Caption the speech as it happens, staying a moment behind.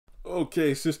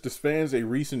Okay, Sistas fans, a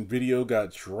recent video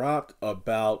got dropped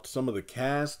about some of the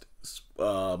cast.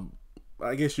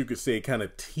 I guess you could say kind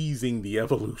of teasing the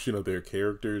evolution of their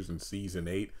characters in season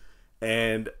 8.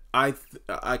 And I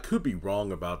could be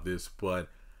wrong about this, but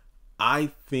I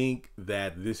think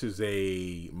that this is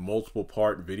a multiple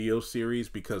part video series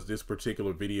because this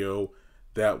particular video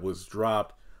that was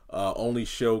dropped only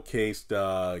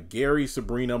showcased Gary,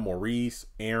 Sabrina, Maurice,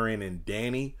 Aaron, and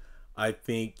Danny. I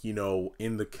think,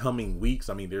 in the coming weeks,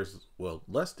 I mean, there's,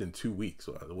 less than 2 weeks.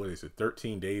 What is it?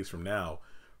 13 days from now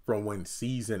from when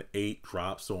season 8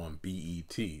 drops on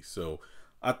BET. So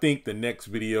I think the next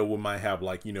video we might have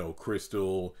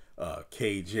Crystal,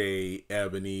 KJ,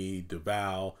 Ebony,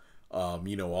 DeVal,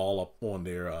 all up on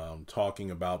there talking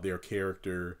about their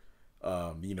character,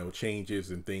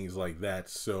 changes and things like that.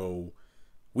 So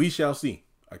we shall see.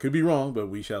 I could be wrong, but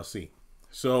we shall see.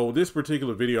 So this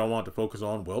particular video, I want to focus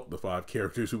on, the 5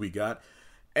 characters who we got.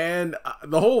 And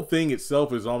the whole thing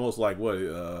itself is almost like,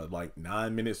 like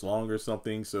 9 minutes long or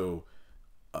something. So,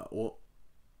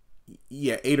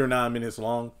 8 or 9 minutes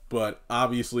long. But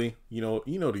obviously, the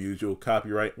usual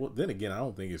copyright. Well, then again, I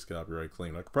don't think it's copyright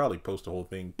claim. I could probably post the whole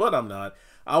thing, but I'm not.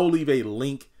 I will leave a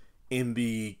link in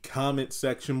the comment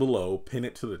section below, pin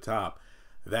it to the top.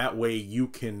 That way you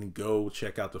can go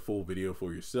check out the full video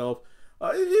for yourself.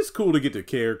 It's cool to get the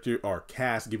character or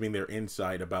cast giving their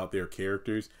insight about their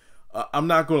characters. I'm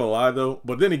not going to lie though,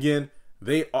 but then again,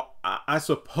 I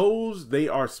suppose they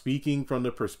are speaking from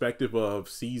the perspective of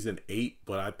season 8,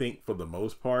 but I think for the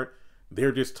most part,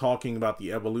 they're just talking about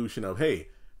the evolution of, hey,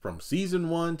 from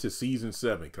season 1 to season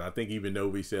 7. Cause I think even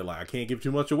Novi said I can't give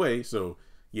too much away. So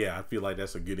yeah, I feel like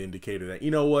that's a good indicator that,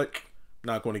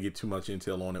 not going to get too much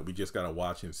intel on it. We just got to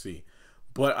watch and see.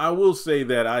 But I will say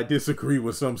that I disagree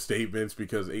with some statements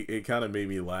because it kind of made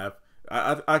me laugh.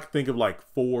 I think of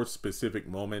 4 specific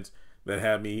moments that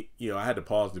had me, I had to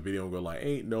pause the video and go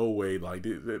ain't no way.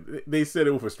 They said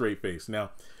it with a straight face.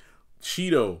 Now,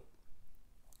 Cheeto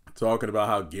talking about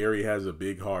how Gary has a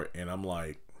big heart. And I'm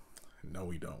like,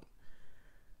 no, he don't.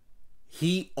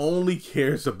 He only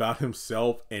cares about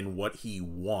himself and what he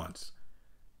wants.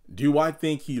 Do I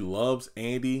think he loves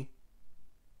Andy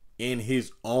in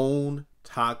his own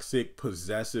toxic,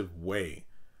 possessive way?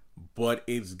 But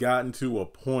it's gotten to a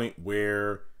point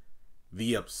where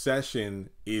the obsession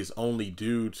is only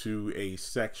due to a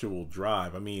sexual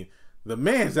drive. I mean, the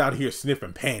man's out here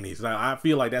sniffing panties. Now, I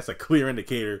feel like that's a clear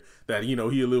indicator that, he a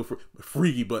little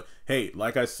freaky. But hey,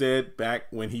 like I said, back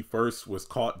when he first was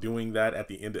caught doing that at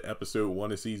the end of episode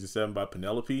 1 of season 7 by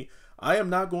Penelope, I am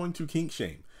not going to kink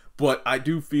shame. But I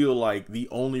do feel like the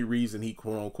only reason he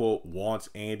quote unquote wants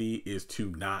Andy is to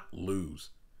not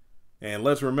lose. And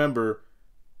let's remember,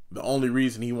 the only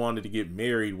reason he wanted to get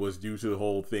married was due to the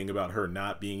whole thing about her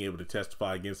not being able to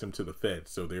testify against him to the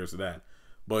feds. So there's that.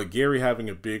 But Gary having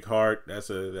a big heart,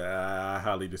 I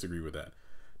highly disagree with that.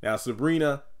 Now,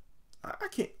 Sabrina, I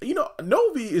can't,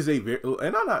 Novi is a very,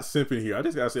 and I'm not simping here. I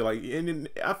just gotta say, and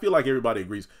I feel like everybody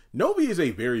agrees, Novi is a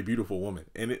very beautiful woman.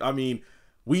 And I mean,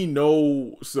 we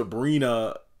know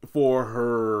Sabrina for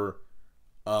her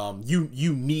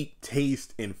unique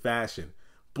taste in fashion.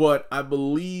 But I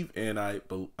believe, and I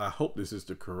hope this is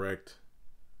the correct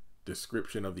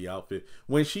description of the outfit,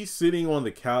 when she's sitting on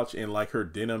the couch in her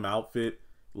denim outfit,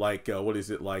 what is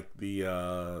it,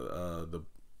 the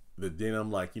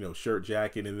denim shirt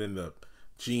jacket and then the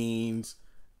jeans,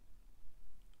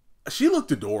 she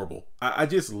looked adorable. I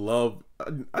just love,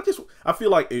 I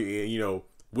feel like,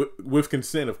 with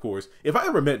consent, of course, if I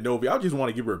ever met Novi, I just want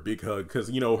to give her a big hug because,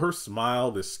 her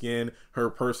smile, the skin, her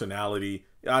personality,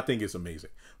 I think it's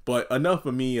amazing. But enough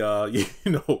of me,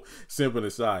 simping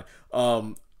aside.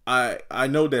 I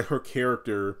know that her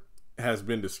character has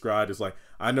been described as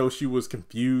I know she was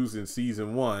confused in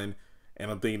season 1,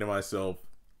 and I'm thinking to myself,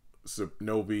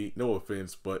 Novi, no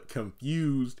offense, but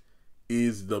confused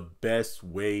is the best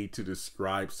way to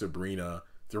describe Sabrina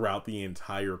throughout the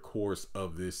entire course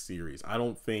of this series. I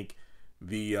don't think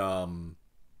the I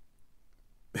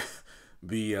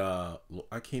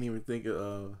can't even think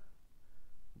of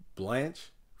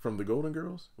Blanche from the Golden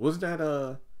Girls. Wasn't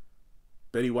that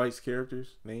Betty White's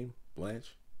character's name?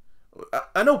 Blanche?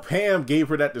 I know Pam gave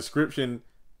her that description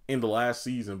in the last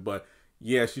season, but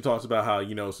yeah, she talks about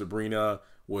how, Sabrina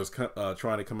was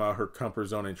trying to come out her comfort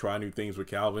zone and try new things with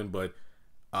Calvin, but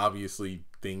obviously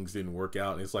things didn't work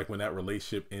out. And it's when that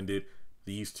relationship ended,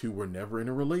 these two were never in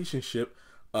a relationship.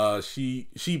 She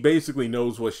basically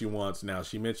knows what she wants now.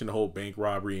 She mentioned the whole bank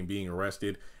robbery and being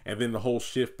arrested, and then the whole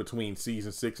shift between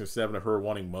season 6 and 7 of her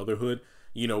wanting motherhood.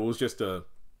 It was just a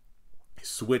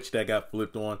switch that got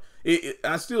flipped on.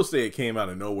 I still say it came out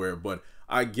of nowhere, but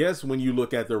I guess when you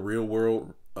look at the real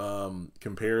world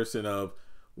comparison of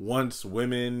once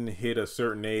women hit a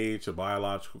certain age, a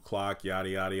biological clock, yada,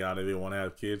 yada, yada, they want to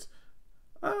have kids.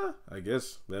 I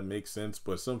guess that makes sense.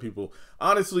 But some people,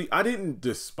 honestly, I didn't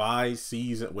despise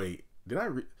season. Wait, did I?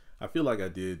 I feel like I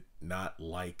did not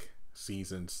like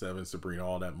season 7 Sabrina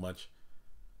all that much.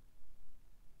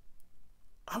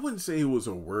 I wouldn't say it was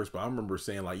the worst, but I remember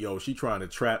saying like, yo, she trying to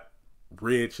trap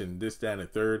Rich and this, that, and the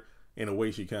third. In a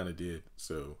way she kind of did.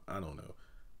 So, I don't know.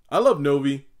 I love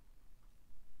Novi.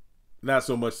 Not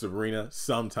so much Sabrina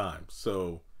sometimes.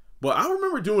 So, but I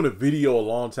remember doing a video a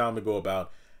long time ago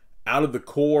about out of the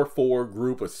core 4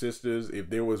 group of sisters, if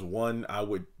there was one I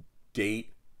would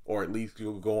date or at least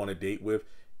go on a date with,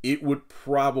 it would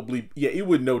probably, yeah, it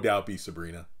would no doubt be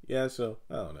Sabrina. Yeah, so,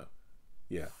 I don't know.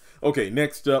 Yeah. Okay,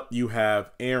 next up you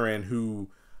have Aaron who,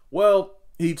 well,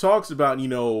 he talks about, you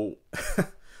know,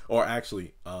 or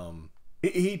actually,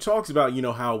 he talks about, you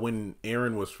know, how when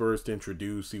Aaron was first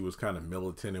introduced, he was kind of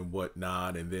militant and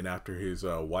whatnot. And then after his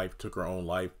wife took her own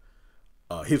life,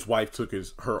 his wife took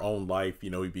her own life, you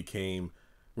know, he became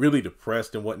really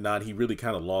depressed and whatnot. He really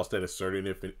kind of lost that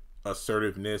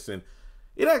assertiveness. And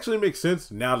it actually makes sense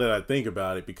now that I think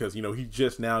about it, because, you know, he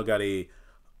just now got a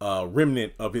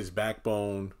remnant of his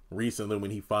backbone recently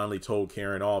when he finally told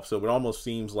Karen off. So it almost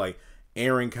seems like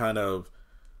Aaron kind of,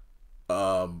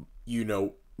 you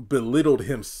know, belittled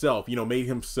himself, you know, made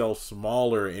himself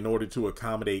smaller in order to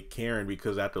accommodate Karen,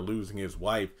 because after losing his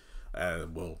wife,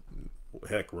 well,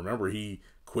 heck, remember, he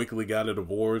quickly got a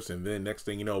divorce, and then next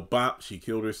thing you know, bop, she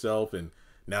killed herself, and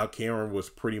now Karen was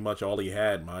pretty much all he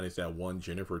had, minus that one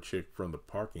Jennifer chick from the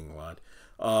parking lot.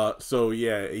 So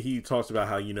yeah, he talks about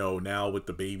how, you know, now with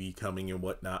the baby coming and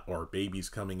whatnot, or babies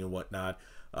coming and whatnot,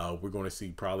 we're going to see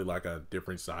probably like a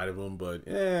different side of him. But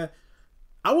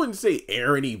I wouldn't say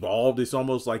Aaron evolved. It's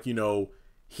almost like, you know,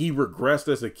 he regressed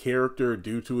as a character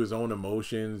due to his own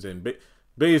emotions, and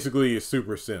basically is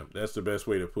super simp. That's the best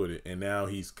way to put it. And now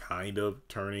he's kind of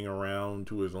turning around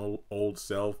to his old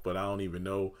self, but I don't even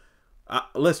know.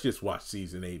 Let's just watch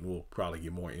season 8 and we'll probably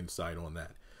get more insight on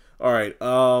that. All right.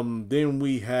 Then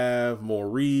we have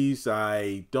Maurice.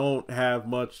 I don't have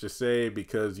much to say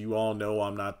because you all know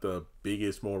I'm not the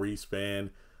biggest Maurice fan.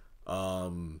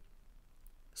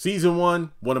 Season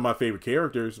 1, one of my favorite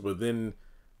characters, but then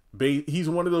he's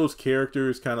one of those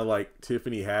characters kind of like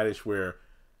Tiffany Haddish, where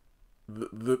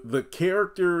the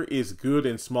character is good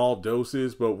in small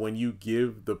doses, but when you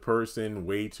give the person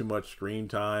way too much screen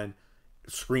time,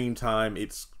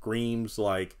 it screams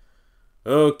like,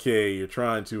 okay, you're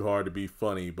trying too hard to be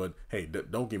funny. But hey,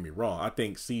 don't get me wrong. I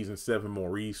think season 7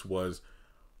 Maurice was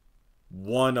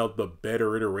one of the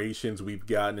better iterations we've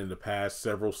gotten in the past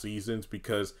several seasons,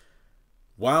 because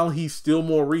while he's still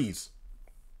Maurice,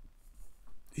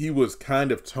 he was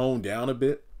kind of toned down a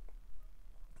bit.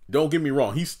 Don't get me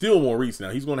wrong, he's still Maurice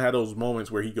now. He's going to have those moments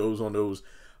where he goes on those,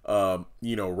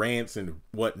 you know, rants and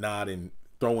whatnot and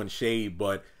throwing shade.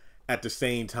 But at the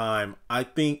same time, I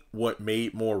think what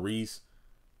made Maurice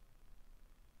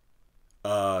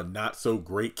not so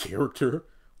great character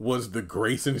was the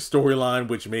Grayson storyline,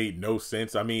 which made no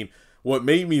sense. I mean, what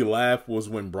made me laugh was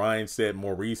when Brian said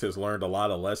Maurice has learned a lot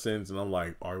of lessons, and I'm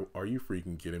like, are you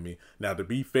freaking kidding me? Now, to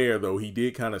be fair though, he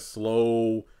did kind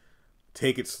of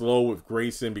take it slow with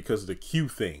Grayson because of the Q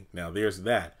thing. Now there's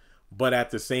that. But at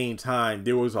the same time,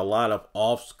 there was a lot of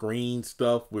off-screen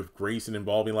stuff with Grayson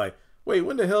involving like, wait,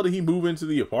 when the hell did he move into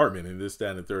the apartment and this, that,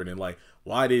 and the third? And like,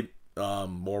 why did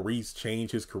Maurice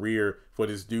change his career for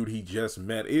this dude he just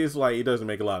met? It's like, it doesn't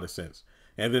make a lot of sense.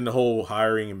 And then the whole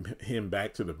hiring him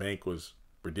back to the bank was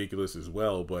ridiculous as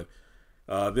well. But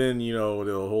then, you know,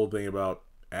 the whole thing about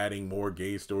adding more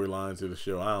gay storylines to the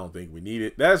show, I don't think we need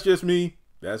it. That's just me.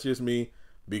 That's just me,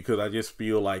 because I just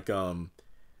feel like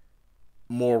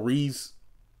Maurice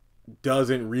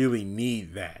doesn't really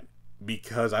need that,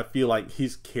 because I feel like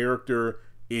his character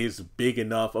is big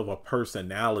enough of a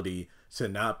personality to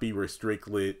not be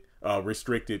restricted to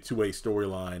a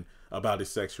storyline about his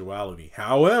sexuality.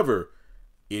 However,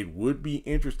 it would be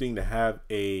interesting to have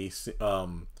a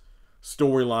storyline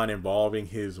involving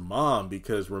his mom,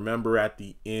 because remember at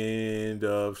the end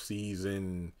of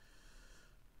season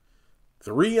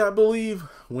 3, I believe,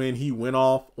 when he went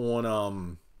off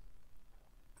on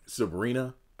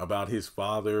Sabrina about his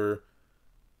father,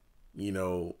 you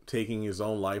know, taking his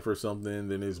own life or something,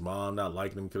 then his mom not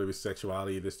liking him because of his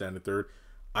sexuality, this, that, and the third.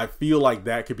 I feel like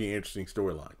that could be an interesting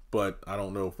storyline, but I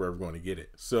don't know if we're ever going to get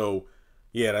it. So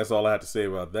yeah, that's all I have to say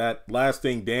about that. Last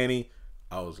thing, Danny,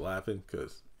 I was laughing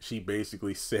because she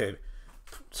basically said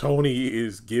Tony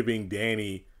is giving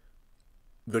Danny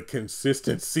the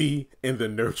consistency and the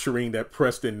nurturing that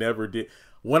Preston never did.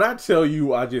 When I tell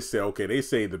you, I just say, okay, they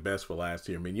say the best for last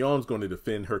here. Mignonne's going to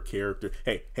defend her character.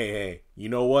 Hey, you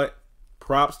know what?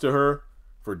 Props to her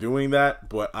for doing that,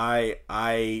 but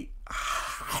I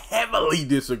heavily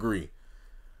disagree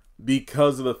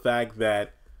because of the fact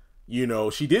that, you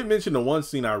know, she did mention the one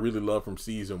scene I really love from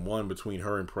season 1 between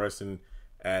her and Preston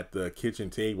at the kitchen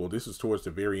table. This was towards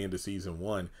the very end of season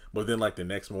 1, but then like the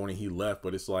next morning he left.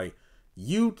 But it's like,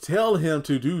 you tell him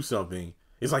to do something.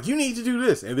 It's like, you need to do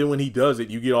this. And then when he does it,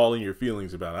 you get all in your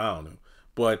feelings about it. I don't know.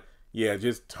 But yeah,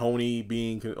 just Tony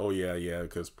being, oh yeah,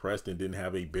 because Preston didn't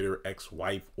have a bitter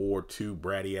ex-wife or 2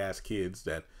 bratty ass kids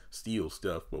that steal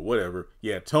stuff, but whatever.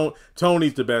 Yeah,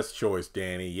 Tony's the best choice,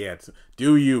 Danny. Yeah,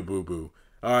 do you, boo-boo.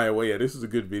 All right, well, yeah, this is a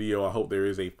good video. I hope there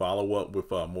is a follow-up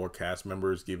with more cast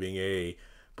members giving a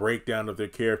breakdown of their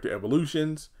character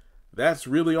evolutions. That's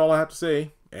really all I have to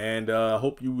say, and I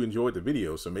hope you enjoyed the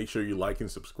video. So make sure you like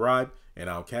and subscribe, and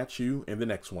I'll catch you in the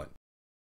next one.